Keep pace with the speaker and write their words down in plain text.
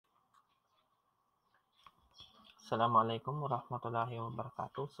Assalamualaikum warahmatullahi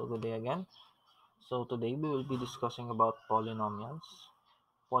wabarakatuh. So good day again. So today we will be discussing about polynomials.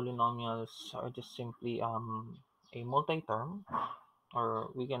 Polynomials are just simply a multi-term,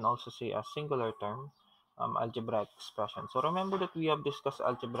 or we can also say a singular term, algebraic expression. So remember that we have discussed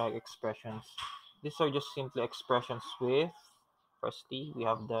algebraic expressions. These are just simply expressions with, firstly, we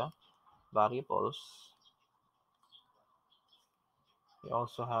have the variables. We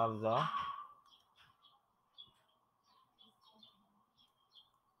also have the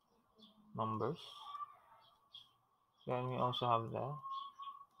numbers. Then we also have the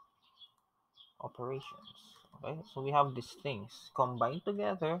operations. Okay, so we have these things combined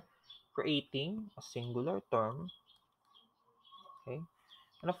together, creating a singular term. Okay,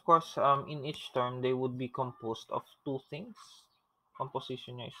 and of course, in each term, they would be composed of two things.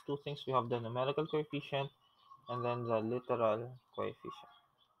 Composition is two things. We have the numerical coefficient and then the literal coefficient.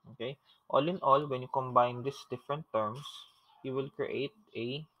 Okay, all in all, when you combine these different terms, you will create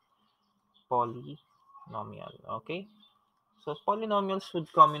a polynomial. Okay, so polynomials would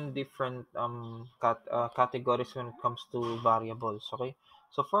come in different categories when it comes to variables. Okay,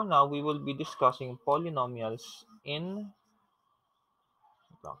 so for now we will be discussing polynomials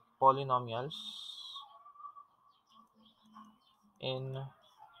polynomials in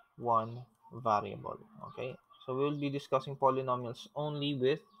one variable. Okay, so we will be discussing polynomials only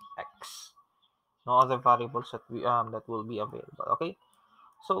with x, no other variables that will be available. Okay,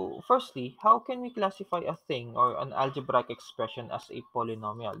 so firstly, how can we classify a thing or an algebraic expression as a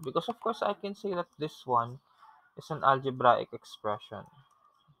polynomial? Because of course I can say that this one is an algebraic expression.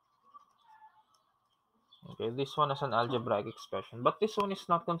 Okay, this one is an algebraic expression, but this one is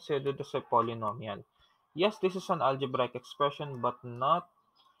not considered as a polynomial. Yes, this is an algebraic expression, but not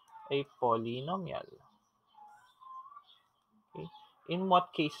a polynomial. Okay, in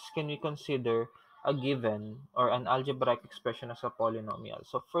what cases can we consider a given or an algebraic expression as a polynomial?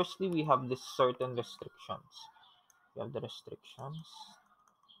 So firstly, we have these certain restrictions. We have the restrictions.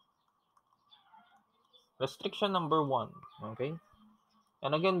 Restriction number one. Okay,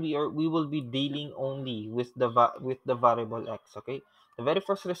 and again, we will be dealing only with the variable x. Okay, the very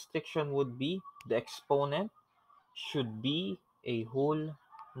first restriction would be the exponent should be a whole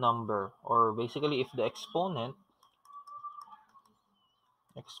number, or basically if the exponent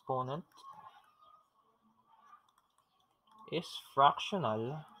is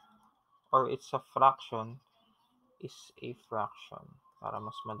fractional, or it's a fraction, is a fraction, para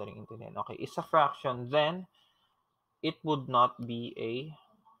mas madaling intindihin. Okay, is a fraction, then it would not be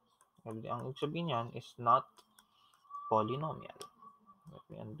ang ibig sabihin niyan is not polynomial. Let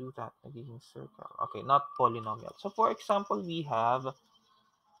me undo that. Nagiging circle. Okay, not polynomial. So for example, we have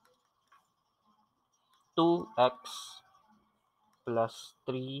 2x plus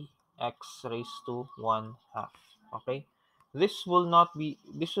 3x raised to 1 half. Okay? This would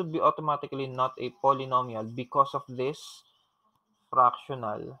be automatically not a polynomial because of this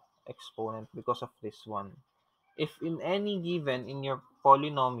fractional exponent, because of this one. If in any given in your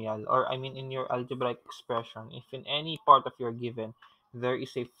polynomial, or I mean in your algebraic expression, if in any part of your given there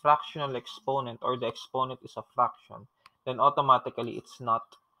is a fractional exponent, or the exponent is a fraction, then automatically it's not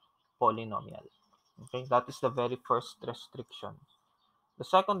polynomial. Okay, that is the very first restriction. The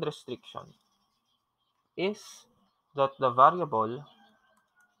second restriction is that the variable,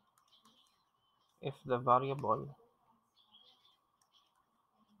 if the variable,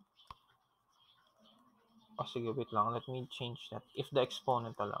 sige, wait lang, let me change that. If the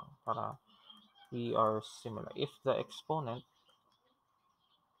exponent na lang, para we are similar. If the exponent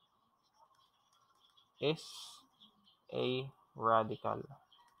is a radical,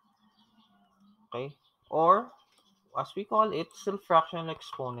 okay? Or, as we call it, still fractional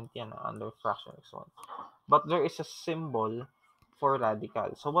exponent yan, under fractional exponent. But there is a symbol for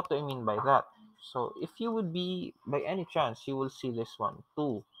radical. So what do I mean by that? So if you would be, by any chance, you will see this one,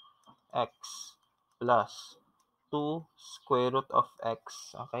 2x plus 2 square root of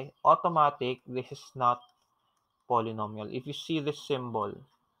x, okay? Automatic, this is not polynomial. If you see this symbol,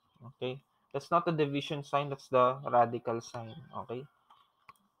 okay? That's not the division sign, that's the radical sign, okay?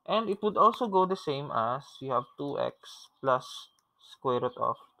 And it would also go the same as you have 2x plus square root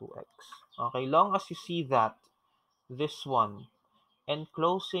of 2x. Okay, long as you see that, this one,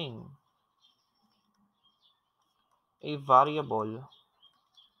 enclosing a variable,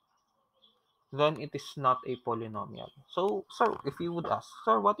 then it is not a polynomial. So, sir, if you would ask,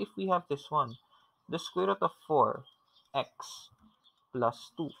 sir, what if we have this one? The square root of 4x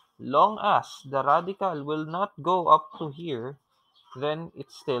plus 2. Long as the radical will not go up to here, then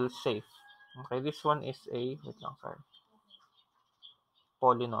it's still safe. Okay, this one is a, wait lang, sorry,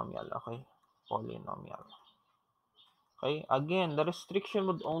 polynomial. Okay, polynomial. Okay, again, the restriction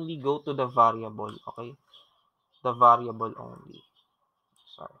would only go to the variable. Okay, the variable only.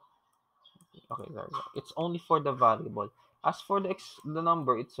 Sorry. Okay, there we go. It's only for the variable. As for the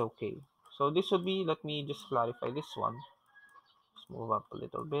number, it's okay. So this would be, let me just clarify this one. Let's move up a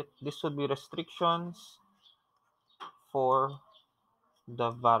little bit. This would be restrictions for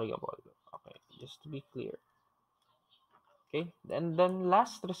the variable. Okay, just to be clear. Okay, and then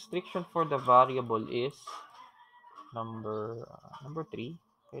last restriction for the variable is number 3.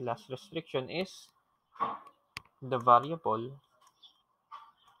 Okay, last restriction is the variable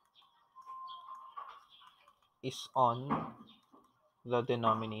is on the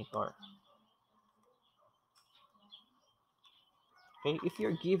denominator. Okay, if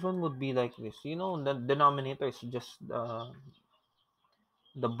your given would be like this, the denominator is just the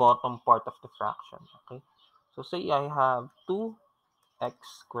bottom part of the fraction. Okay, so say I have 2x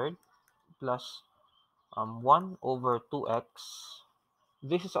squared plus 1 over 2x.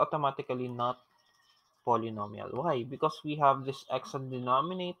 This is automatically not polynomial. Why? Because we have this x in the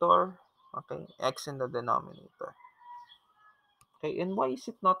denominator. Okay, x in the denominator. Okay, and why is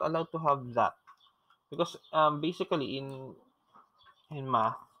it not allowed to have that? Because basically in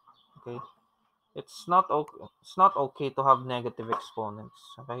math, okay, it's not okay to have negative exponents.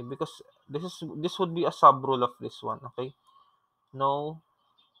 Okay, because this would be a sub rule of this one. Okay, no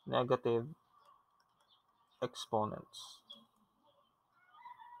negative exponents.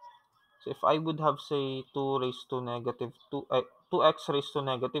 So if I would have, say, 2 raised to negative 2, 2x raised to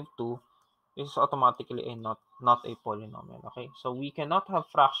negative 2, this is automatically not a polynomial. Okay, so we cannot have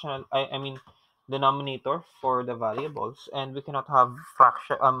fractional, I mean denominator for the variables, and we cannot have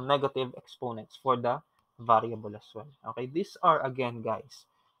negative exponents for the variable as well. Okay, these are, again, guys,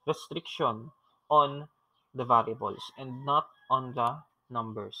 restriction on the variables and not on the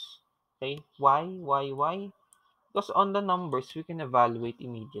numbers. Okay, why? Because on the numbers, we can evaluate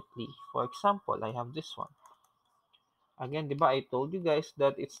immediately. For example, I have this one. Again, di ba, I told you guys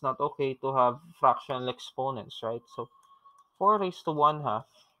that it's not okay to have fractional exponents, right? So, 4 raised to 1 half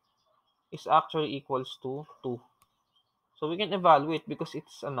is actually equals to 2. So, we can evaluate because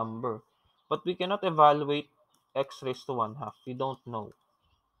it's a number. But we cannot evaluate x raised to 1 half. We don't know.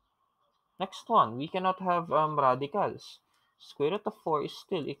 Next one, we cannot have radicals. Square root of 4 is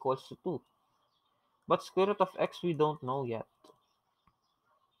still equals to 2. But square root of x, we don't know yet.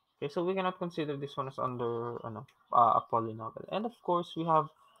 Okay, so we cannot consider this one as under a polynomial. And of course, we have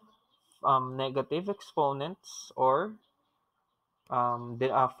negative exponents or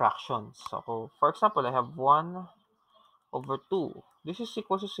there are fractions. So, for example, I have 1 over 2. This is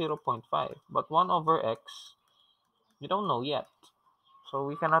equal to 0.5. But 1 over x, we don't know yet. So,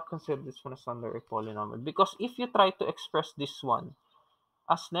 we cannot consider this one as under a polynomial. Because if you try to express this one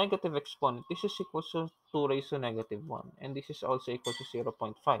as negative exponent, this is equal to 2 raised to negative 1. And this is also equal to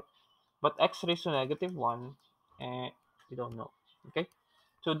 0.5. But x raised to negative 1, we don't know. Okay?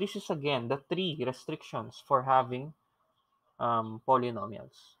 So, this is, again, the 3 restrictions for having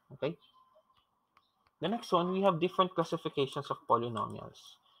polynomials. Okay? The next one, we have different classifications of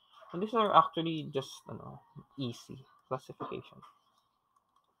polynomials. And these are actually just easy classification.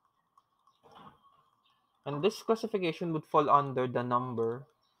 And this classification would fall under the number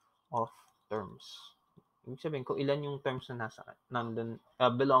of terms. Ibig sabihin, kung ilan yung terms na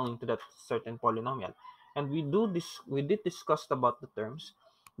belonging to that certain polynomial. And we did discuss about the terms,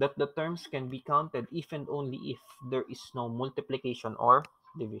 that the terms can be counted if and only if there is no multiplication or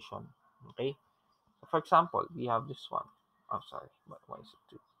division. Okay? So for example, we have this one. Oh, sorry. But why is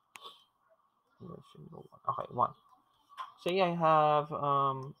it 2? There should go 1. Okay, 1. Say I have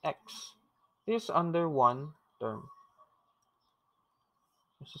x. This is under one term.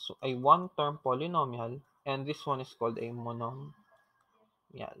 This is a one-term polynomial, and this one is called a monomial.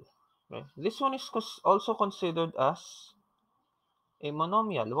 Okay? This one is also considered as a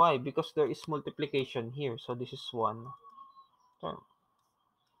monomial. Why? Because there is multiplication here. So this is one term.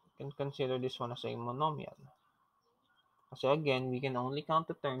 You can consider this one as a monomial. Kasi again, we can only count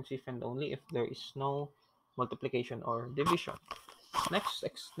the terms if and only if there is no multiplication or division. Next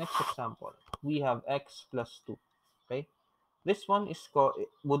example, we have x plus 2. Okay, this one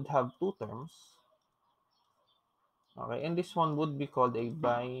would have two terms. Okay, and this one would be called a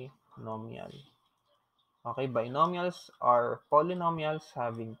binomial. Okay, binomials are polynomials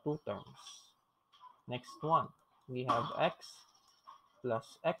having two terms. Next one, we have x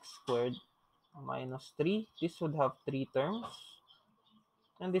plus x squared minus 3. This would have three terms,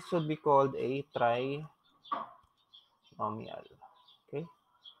 and this would be called a trinomial. Okay,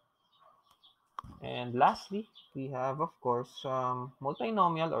 and lastly, we have, of course,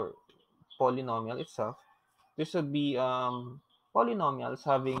 multinomial or polynomial itself. This would be polynomials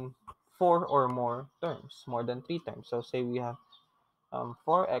having 4 or more terms, more than 3 terms. So say we have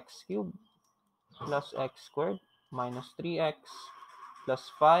 4x cubed plus x squared minus 3x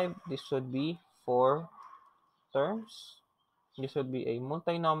plus 5. This would be 4 terms. This would be a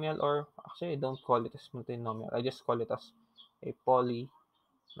multinomial, or actually I don't call it as multinomial. I just call it as a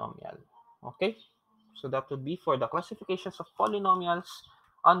polynomial. Okay? So that would be for the classifications of polynomials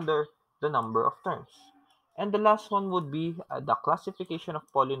under the number of terms. And the last one would be the classification of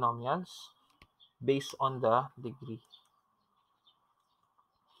polynomials based on the degree.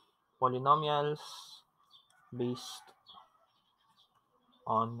 Polynomials based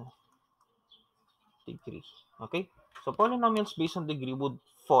on degree. Okay? So polynomials based on degree would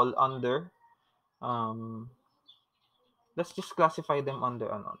fall under, let's just classify them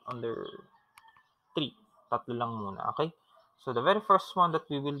under three. Tatlo lang muna, okay? So the very first one that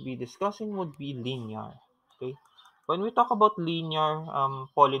we will be discussing would be linear, okay? When we talk about linear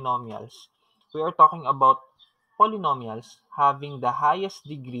polynomials, we are talking about polynomials having the highest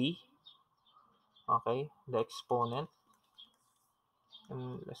degree, okay, the exponent,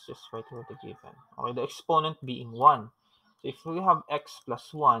 and let's just write here the given, okay, the exponent being 1. So if we have x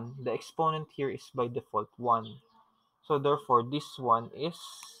plus 1, the exponent here is by default 1. So therefore, this one is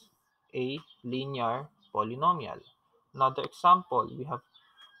a linear polynomial. Another example, we have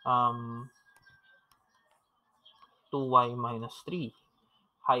 2y minus 3.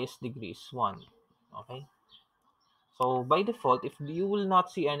 Highest degree is 1. Okay? So by default, if you will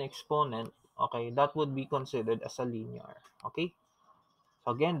not see an exponent, okay, that would be considered as a linear. Okay?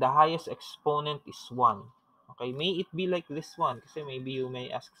 So again, the highest exponent is 1. Okay? May it be like this one? Kasi maybe you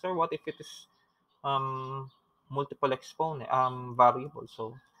may ask, sir, what if it is multiple exponent variable?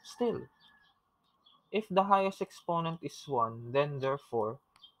 So still, if the highest exponent is 1, then therefore,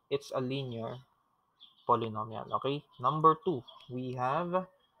 it's a linear polynomial. Okay? Number 2, we have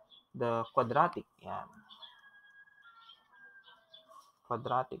the quadratic. Yan.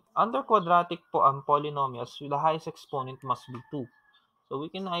 Quadratic. Under quadratic polynomials, the highest exponent must be 2. So we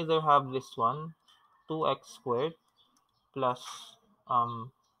can either have this one, 2x squared plus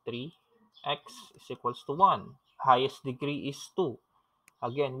 3x is equals to 1. Highest degree is 2.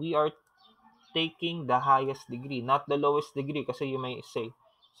 Again, we are taking the highest degree, not the lowest degree, kasi you may say,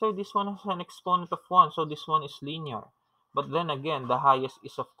 so this one has an exponent of 1, so this one is linear. But then again, the highest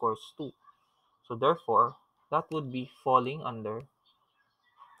is of course 2. So therefore, that would be falling under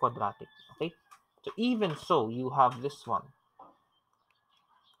quadratic. Okay? So even so, you have this one.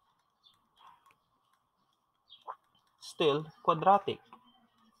 Still quadratic.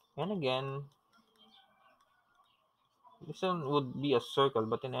 And again, this one would be a circle,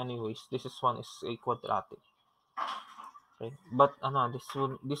 but in any ways, this one is a quadratic. Okay? But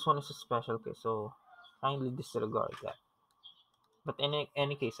this one is a special case, so kindly disregard that. But in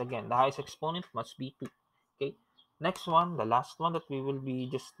any case, again, the highest exponent must be 2. Okay? Next one, the last one that we will be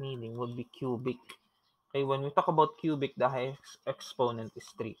just needing would be cubic. Okay, when we talk about cubic, the highest exponent is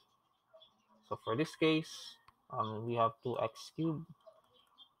 3. So for this case, we have 2x cubed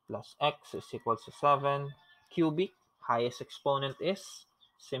plus x is equals to 7. Cubic, highest exponent is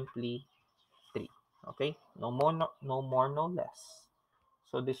simply 3. Okay? No more, no less.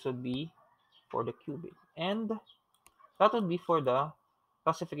 So this would be for the cubic. And that would be for the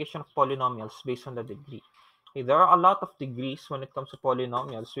classification of polynomials based on the degree. Okay, there are a lot of degrees when it comes to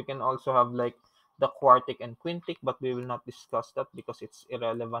polynomials. We can also have like the quartic and quintic, but we will not discuss that because it's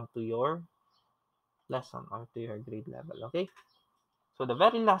irrelevant to your lesson or to your grade level. Okay? So the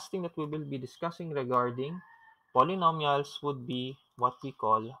very last thing that we will be discussing regarding polynomials would be what we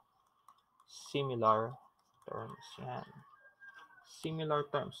call similar terms. Yan. Similar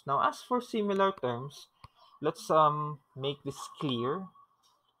terms. Now, as for similar terms, let's make this clear.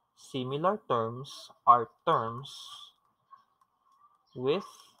 Similar terms are terms with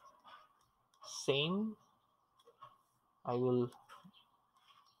same, I will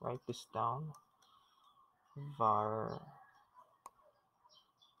write this down, var,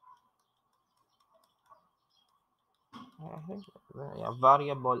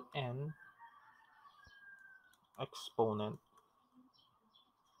 variable n exponent,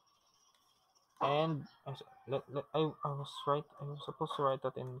 and I was supposed to write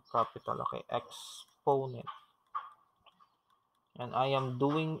that in capital. Okay, exponent. And I am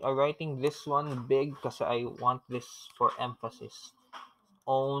writing this one big because I want this for emphasis.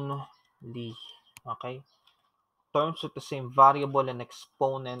 Only. Okay? Terms with the same variable and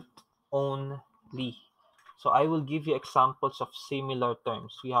exponent only. So I will give you examples of similar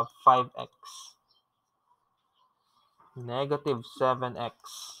terms. We have 5x, negative 7x,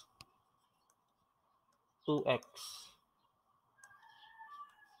 2x,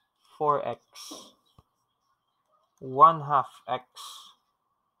 4x, 1 half x,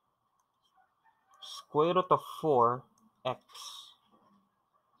 square root of 4x,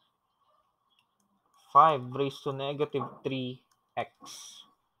 5 raised to negative 3x.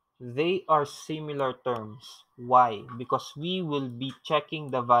 They are similar terms. Why? Because we will be checking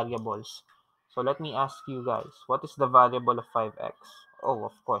the variables. So let me ask you guys, what is the variable of 5x? Oh,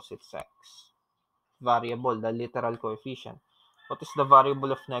 of course, it's x. Variable, the literal coefficient. What is the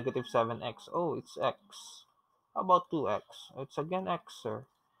variable of negative 7x? Oh, it's x. How about 2x? It's again x, sir.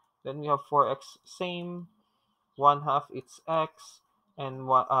 Then we have 4x, same. 1 half, it's x. And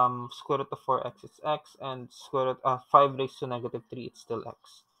square root of 4x, it's x. And square root 5 raised to negative 3, it's still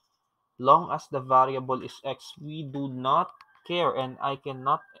x. Long as the variable is x, we do not care, and I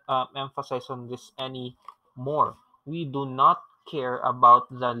cannot emphasize on this any more. We do not care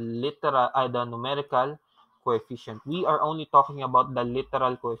about the the numerical coefficient. We are only talking about the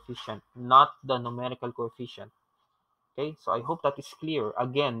literal coefficient, not the numerical coefficient. Okay, so I hope that is clear.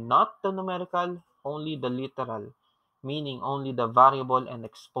 Again, not the numerical, only the literal, meaning only the variable and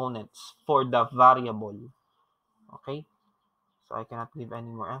exponents for the variable. Okay. So I cannot give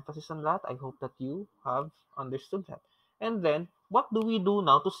any more emphasis on that. I hope that you have understood that. And then, what do we do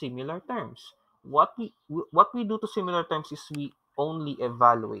now to similar terms? What we do to similar terms is we only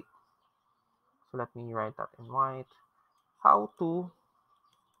evaluate. So let me write that in white. How to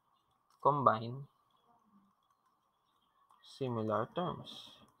combine similar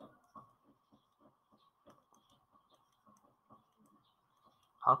terms.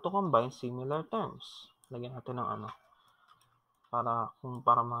 How to combine similar terms. Lagyan natin ng ano. Para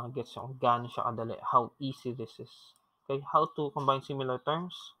ma-gets kung gaano siya kadali. How easy this is. Okay, how to combine similar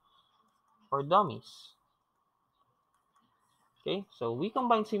terms for dummies. Okay, so we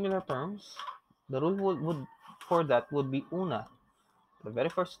combine similar terms. The rule would for that would be una. The very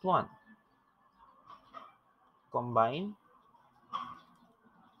first one. Combine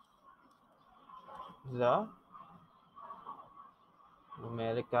the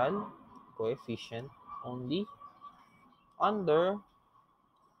numerical coefficient only under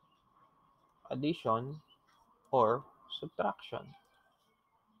addition or subtraction.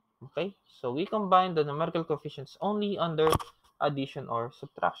 Okay, so we combine the numerical coefficients only under addition or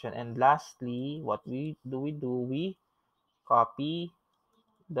subtraction. And lastly, what we do? We copy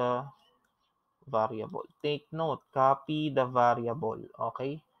the variable. Take note, copy the variable,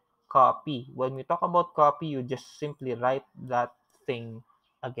 okay? Copy. When we talk about copy, you just simply write that thing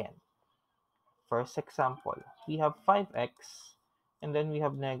again. First example, we have 5x and then we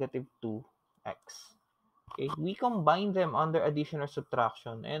have negative 2x. Okay, we combine them under addition or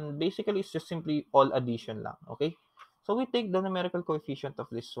subtraction, and basically it's just simply all addition lang, okay? So we take the numerical coefficient of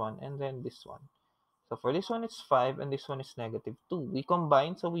this one and then this one. So for this one, it's 5 and this one is negative 2. We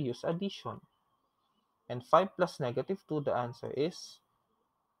combine, so we use addition. And 5 plus negative 2, the answer is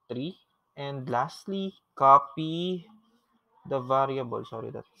 3. And lastly, copy the variable.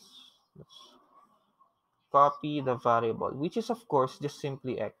 Sorry, that's copy the variable, which is of course just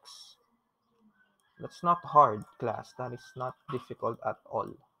simply x. That's not hard, class. That is not difficult at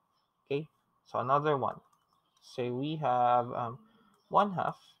all. Okay, so another one. Say we have 1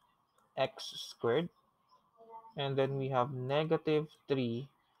 half x squared, and then we have negative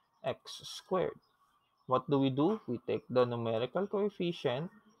 3x squared. What do? We take the numerical coefficient,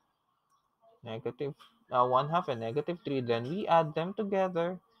 negative 1 half and negative 3, then we add them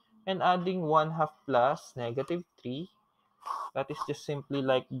together, and adding 1 half plus negative 3, that is just simply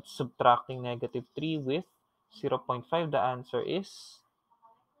like subtracting negative 3 with 0.5. The answer is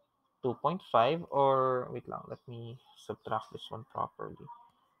 2.5, or wait lang, let me subtract this one properly.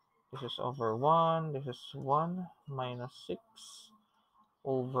 This is over 1, this is 1 minus 6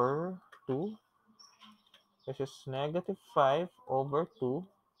 over 2, this is negative 5 over 2.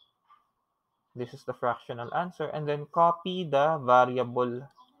 This is the fractional answer, and then copy the variable.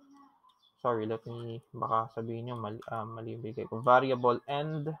 Sorry, let me, baka sabihin nyo, mali bigay ko. Variable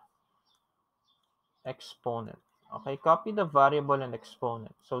and exponent. Okay, copy the variable and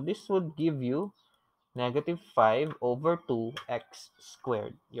exponent. So this would give you negative 5 over 2x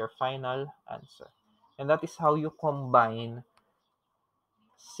squared, your final answer. And that is how you combine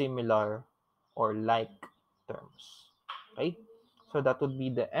similar or like terms. Okay, so that would be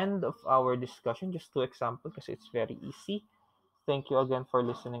the end of our discussion. Just two examples because it's very easy. Thank you again for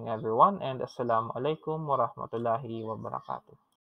listening, everyone, and assalamu alaikum warahmatullahi wabarakatuh.